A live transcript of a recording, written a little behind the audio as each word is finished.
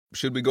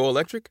Should we go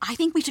electric? I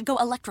think we should go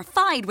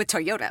electrified with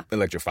Toyota.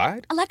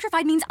 Electrified?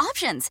 Electrified means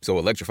options. So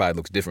electrified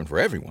looks different for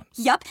everyone.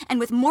 Yup, and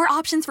with more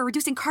options for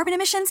reducing carbon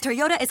emissions,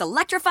 Toyota is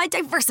electrified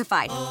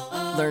diversified.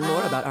 Learn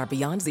more about our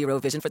Beyond Zero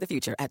vision for the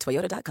future at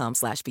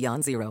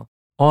toyota.com/Beyond Zero.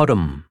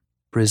 Autumn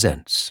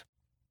presents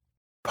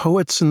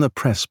Poets in the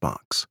Press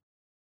Box,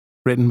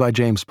 written by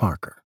James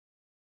Parker.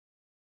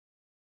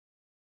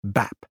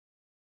 BAP.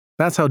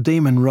 That's how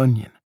Damon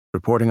Runyon,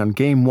 reporting on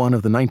Game 1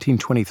 of the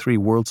 1923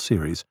 World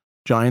Series,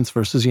 Giants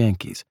versus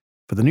Yankees,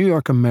 for the New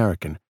York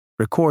American,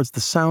 records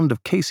the sound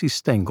of Casey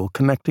Stengel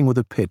connecting with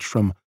a pitch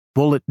from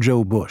Bullet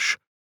Joe Bush.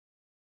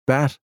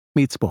 Bat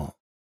meets ball,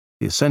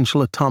 the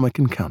essential atomic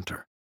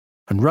encounter,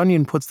 and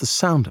Runyon puts the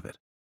sound of it,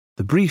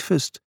 the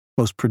briefest,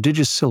 most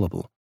prodigious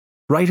syllable,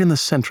 right in the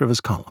center of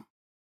his column.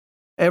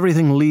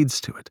 Everything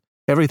leads to it,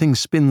 everything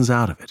spins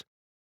out of it.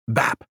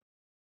 BAP.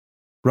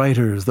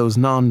 Writers, those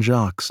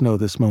non-jocks, know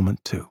this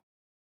moment too.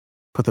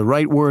 Put the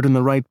right word in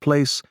the right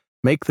place,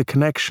 make the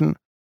connection,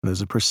 and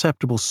there's a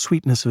perceptible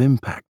sweetness of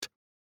impact.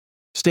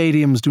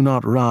 Stadiums do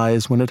not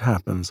rise when it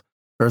happens,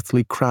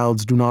 earthly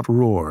crowds do not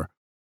roar,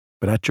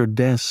 but at your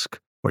desk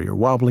or your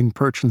wobbling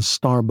perch in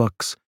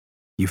Starbucks,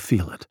 you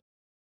feel it.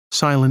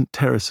 Silent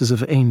terraces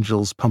of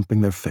angels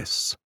pumping their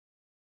fists.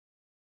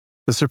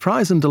 The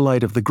surprise and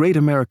delight of the Great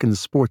American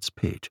Sports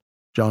page,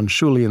 John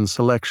Schulian's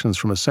selections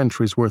from a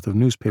century's worth of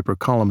newspaper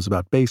columns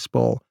about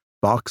baseball,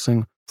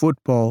 boxing,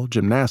 football,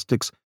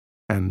 gymnastics,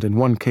 and, in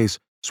one case,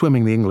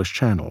 swimming the English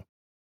Channel,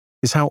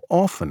 is how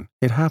often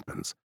it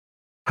happens,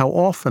 how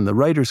often the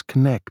writers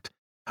connect,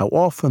 how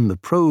often the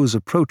prose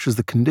approaches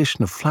the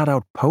condition of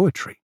flat-out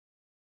poetry.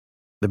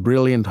 The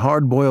brilliant,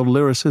 hard-boiled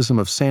lyricism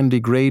of Sandy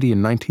Grady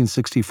in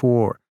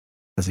 1964,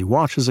 as he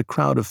watches a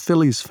crowd of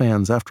Phillies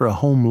fans after a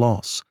home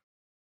loss.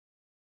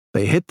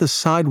 They hit the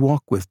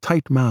sidewalk with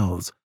tight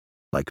mouths,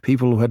 like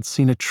people who had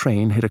seen a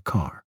train hit a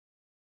car.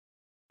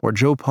 Or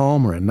Joe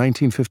Palmer in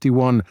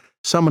 1951,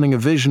 summoning a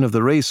vision of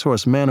the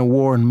racehorse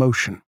Man-O-War in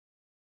motion.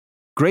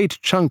 Great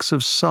chunks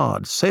of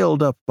sod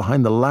sailed up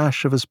behind the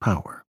lash of his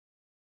power.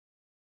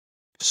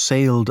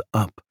 Sailed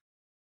up.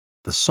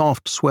 The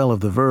soft swell of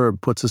the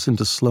verb puts us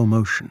into slow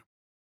motion.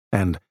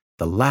 And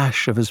the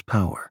lash of his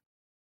power.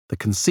 The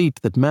conceit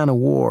that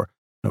Man-O-War,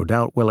 no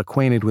doubt well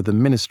acquainted with the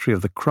ministry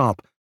of the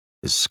crop,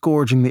 is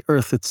scourging the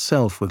earth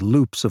itself with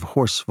loops of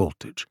horse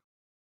voltage.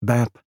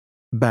 Bap,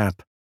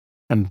 bap,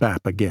 and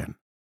bap again.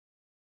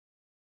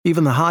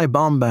 Even the high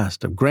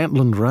bombast of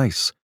Grantland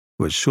Rice,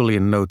 who, as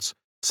Schulian notes,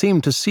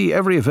 seemed to see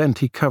every event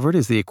he covered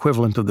as the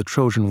equivalent of the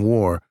Trojan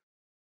War,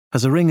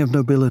 has a ring of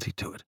nobility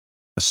to it,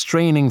 a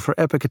straining for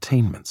epic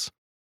attainments.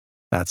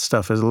 That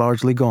stuff is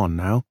largely gone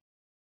now.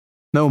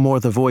 No more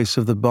the voice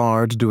of the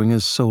bard doing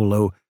his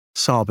solo,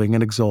 sobbing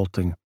and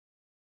exulting.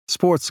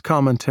 Sports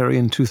commentary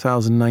in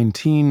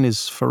 2019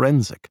 is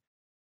forensic,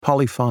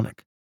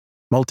 polyphonic,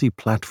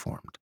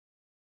 multi-platformed.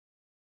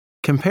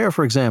 Compare,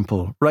 for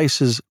example,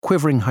 Rice's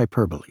quivering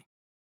hyperbole.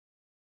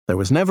 There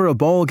was never a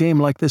ball game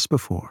like this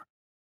before.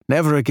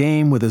 Never a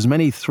game with as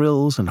many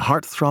thrills and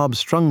heartthrobs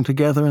strung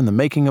together in the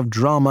making of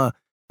drama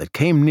that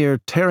came near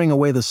tearing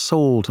away the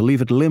soul to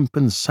leave it limp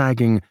and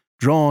sagging,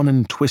 drawn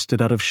and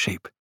twisted out of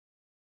shape.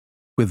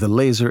 With the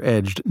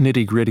laser-edged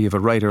nitty-gritty of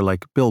a writer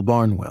like Bill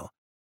Barnwell,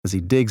 as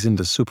he digs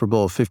into Super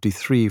Bowl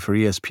 53 for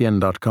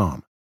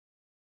ESPN.com.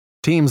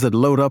 Teams that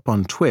load up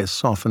on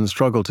twists often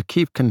struggle to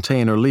keep,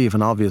 contain, or leave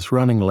an obvious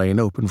running lane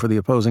open for the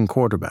opposing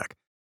quarterback,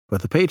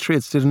 but the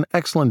Patriots did an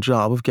excellent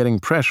job of getting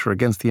pressure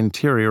against the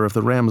interior of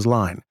the Rams'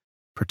 line,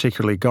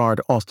 particularly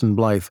guard Austin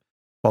Blythe,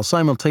 while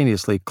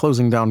simultaneously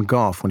closing down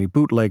Goff when he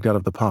bootlegged out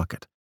of the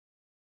pocket.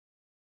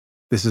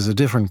 This is a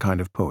different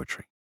kind of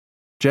poetry,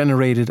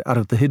 generated out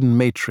of the hidden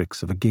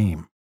matrix of a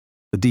game,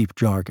 the deep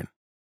jargon.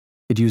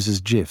 It uses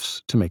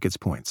GIFs to make its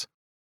points.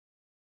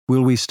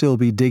 Will we still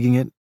be digging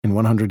it in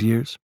 100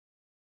 years?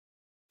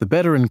 The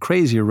better and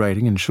crazier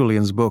writing in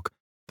Schulian's book,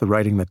 the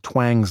writing that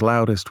twangs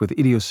loudest with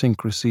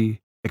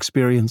idiosyncrasy,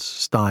 experience,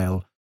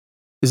 style,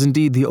 is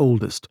indeed the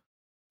oldest,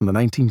 from the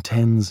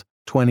 1910s,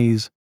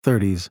 20s,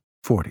 30s,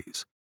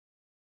 40s.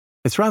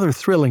 It's rather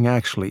thrilling,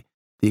 actually,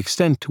 the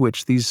extent to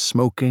which these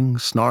smoking,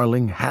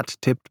 snarling,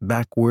 hat-tipped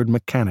backward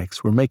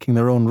mechanics were making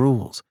their own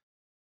rules.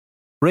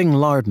 Ring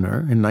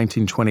Lardner, in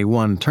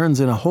 1921, turns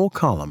in a whole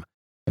column,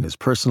 in his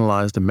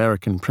personalized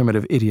American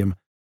primitive idiom,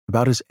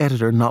 about his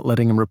editor not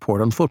letting him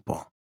report on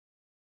football.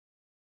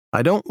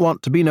 I don't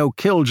want to be no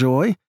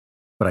killjoy,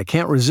 but I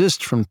can't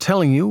resist from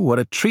telling you what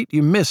a treat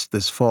you missed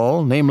this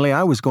fall, namely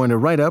I was going to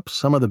write up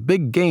some of the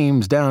big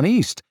games down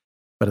east,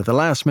 but at the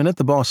last minute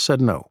the boss said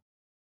no.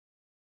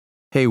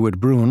 Haywood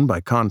Broun,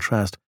 by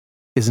contrast,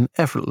 is an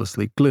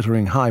effortlessly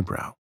glittering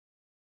highbrow.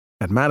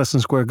 At Madison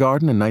Square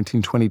Garden in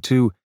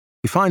 1922,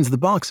 he finds the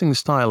boxing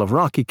style of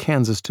Rocky,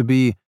 Kansas to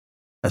be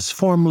as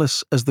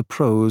formless as the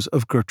prose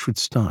of Gertrude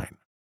Stein.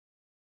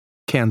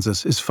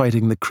 Kansas is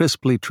fighting the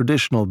crisply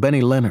traditional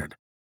Benny Leonard,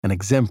 an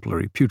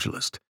exemplary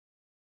pugilist.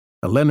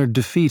 A Leonard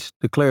defeat,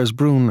 declares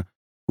Broun,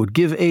 would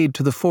give aid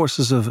to the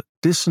forces of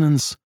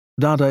dissonance,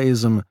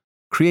 Dadaism,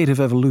 creative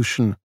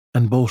evolution,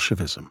 and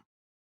Bolshevism.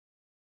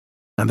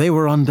 And they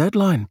were on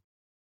deadline.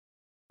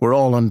 We're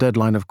all on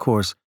deadline, of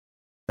course,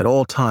 at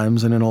all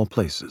times and in all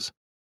places.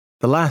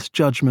 The Last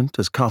Judgment,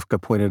 as Kafka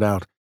pointed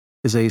out,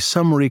 is a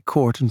summary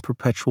court in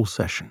perpetual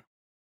session.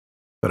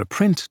 But a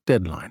print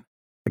deadline,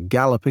 a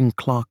galloping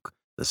clock,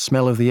 the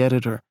smell of the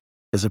editor,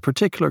 is a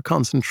particular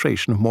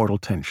concentration of mortal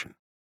tension.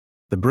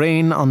 The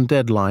brain on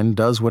deadline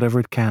does whatever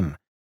it can.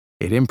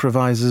 It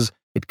improvises,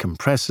 it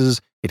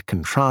compresses, it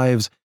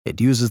contrives, it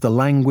uses the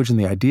language and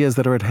the ideas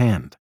that are at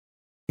hand.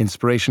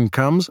 Inspiration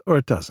comes or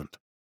it doesn't.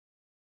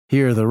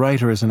 Here the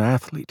writer is an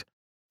athlete,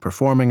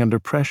 performing under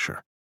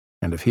pressure,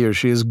 and if he or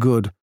she is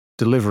good,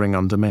 delivering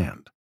on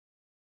demand.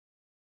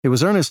 It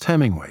was Ernest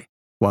Hemingway,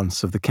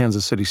 once of the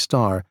Kansas City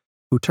Star,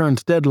 who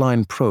turned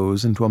deadline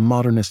prose into a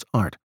modernist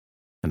art,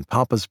 and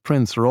Papa's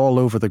prints are all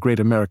over the great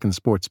American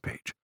sports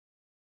page.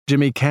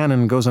 Jimmy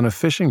Cannon goes on a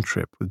fishing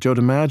trip with Joe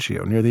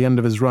DiMaggio near the end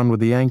of his run with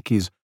the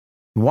Yankees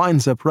and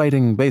winds up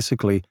writing,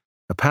 basically,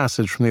 a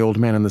passage from The Old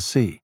Man and the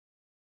Sea.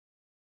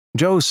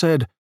 Joe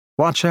said,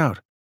 "Watch out,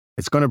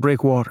 it's going to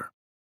break water."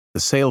 The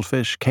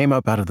sailfish came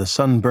up out of the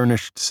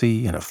sun-burnished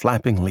sea in a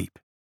flapping leap.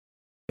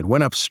 It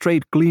went up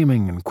straight,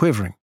 gleaming and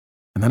quivering,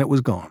 and then it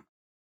was gone.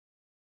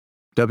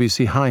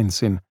 W.C.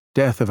 Heinz, in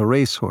Death of a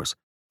Racehorse,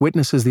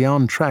 witnesses the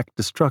on-track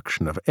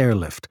destruction of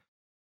Airlift,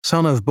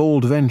 son of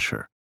Bold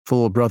Venture,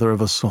 full brother of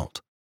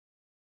Assault.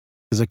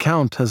 His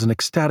account has an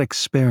ecstatic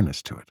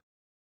spareness to it.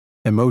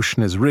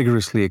 Emotion is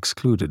rigorously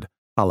excluded,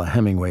 a la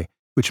Hemingway,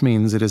 which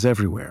means it is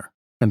everywhere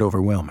and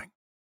overwhelming.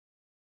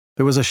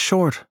 There was a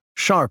short,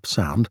 sharp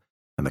sound,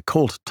 and the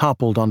colt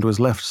toppled onto his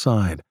left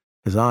side,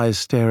 his eyes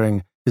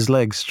staring, his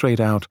legs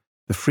straight out,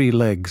 the free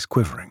legs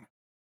quivering.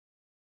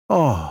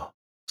 "Oh,"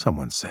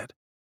 someone said.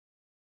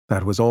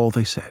 That was all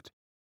they said.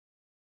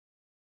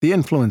 The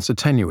influence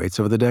attenuates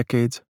over the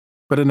decades,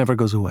 but it never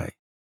goes away.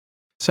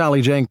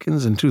 Sally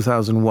Jenkins in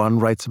 2001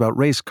 writes about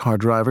race car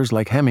drivers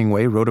like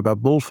Hemingway wrote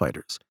about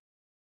bullfighters.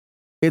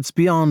 It's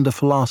beyond a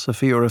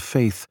philosophy or a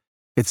faith.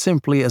 It's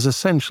simply as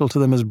essential to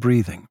them as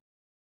breathing.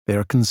 They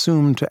are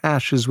consumed to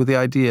ashes with the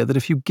idea that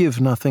if you give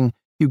nothing,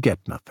 you get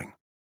nothing.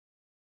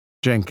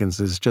 Jenkins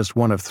is just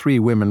one of 3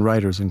 women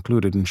writers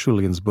included in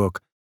Julian's book,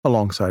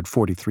 alongside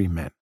 43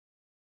 men.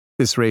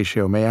 This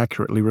ratio may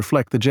accurately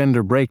reflect the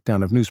gender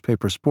breakdown of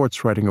newspaper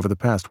sports writing over the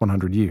past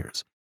 100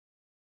 years.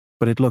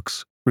 But it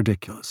looks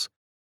ridiculous.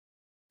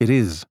 It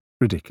is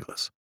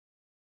ridiculous.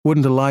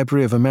 Wouldn't a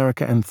Library of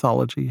America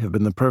anthology have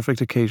been the perfect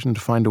occasion to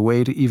find a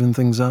way to even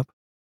things up?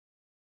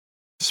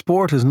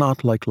 Sport is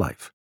not like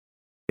life.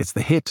 It's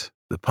the hit,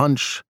 the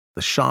punch,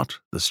 the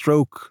shot, the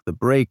stroke, the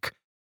break,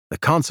 the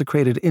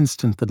consecrated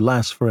instant that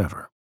lasts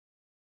forever.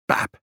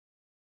 Bap!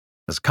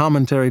 As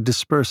commentary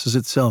disperses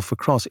itself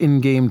across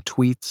in-game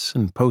tweets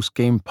and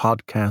post-game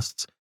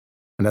podcasts,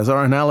 and as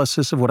our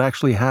analysis of what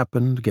actually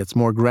happened gets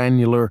more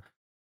granular,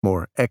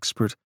 more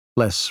expert,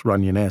 less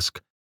Runyon-esque,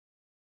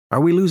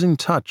 are we losing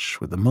touch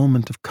with the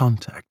moment of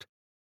contact?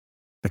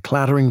 The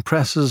clattering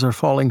presses are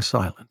falling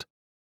silent.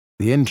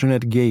 The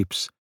internet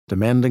gapes,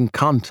 demanding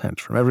content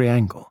from every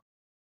angle.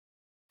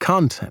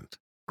 Content,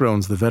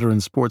 groans the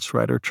veteran sports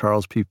writer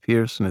Charles P.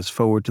 Pierce in his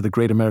foreword to the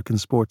Great American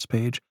Sports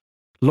page.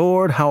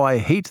 Lord, how I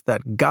hate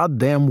that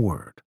goddamn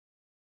word.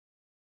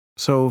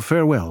 So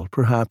farewell,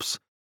 perhaps,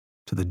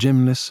 to the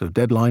gymnasts of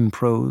deadline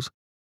prose,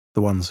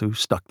 the ones who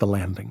stuck the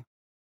landing.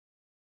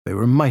 They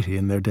were mighty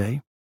in their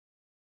day.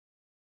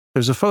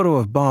 There's a photo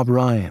of Bob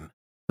Ryan,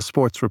 a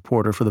sports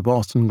reporter for the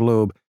Boston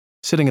Globe,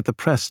 sitting at the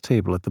press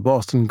table at the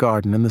Boston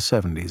Garden in the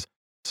 70s,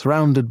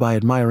 surrounded by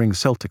admiring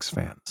Celtics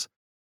fans.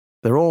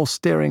 They're all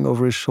staring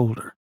over his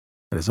shoulder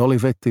at his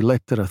Olivetti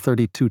Lettera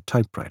 32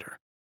 typewriter,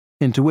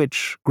 into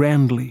which,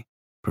 grandly,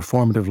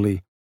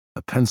 performatively,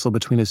 a pencil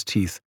between his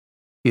teeth,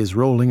 he is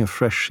rolling a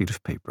fresh sheet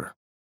of paper.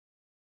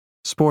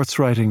 Sports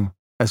writing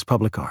as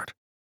public art.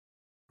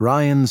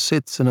 Ryan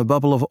sits in a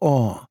bubble of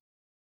awe,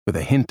 with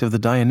a hint of the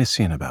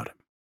Dionysian about him.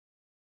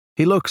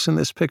 He looks in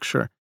this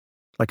picture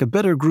like a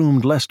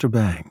better-groomed Lester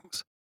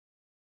Bangs.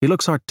 He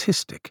looks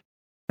artistic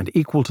and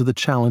equal to the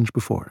challenge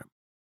before him.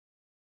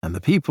 And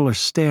the people are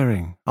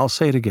staring, I'll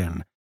say it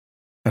again,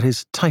 at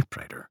his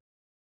typewriter,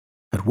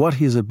 at what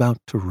he is about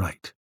to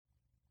write.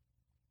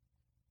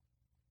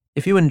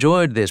 If you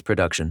enjoyed this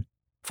production,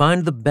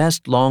 find the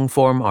best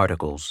long-form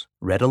articles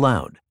read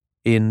aloud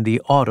in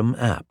the Autumn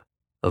app,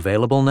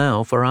 available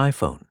now for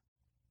iPhone.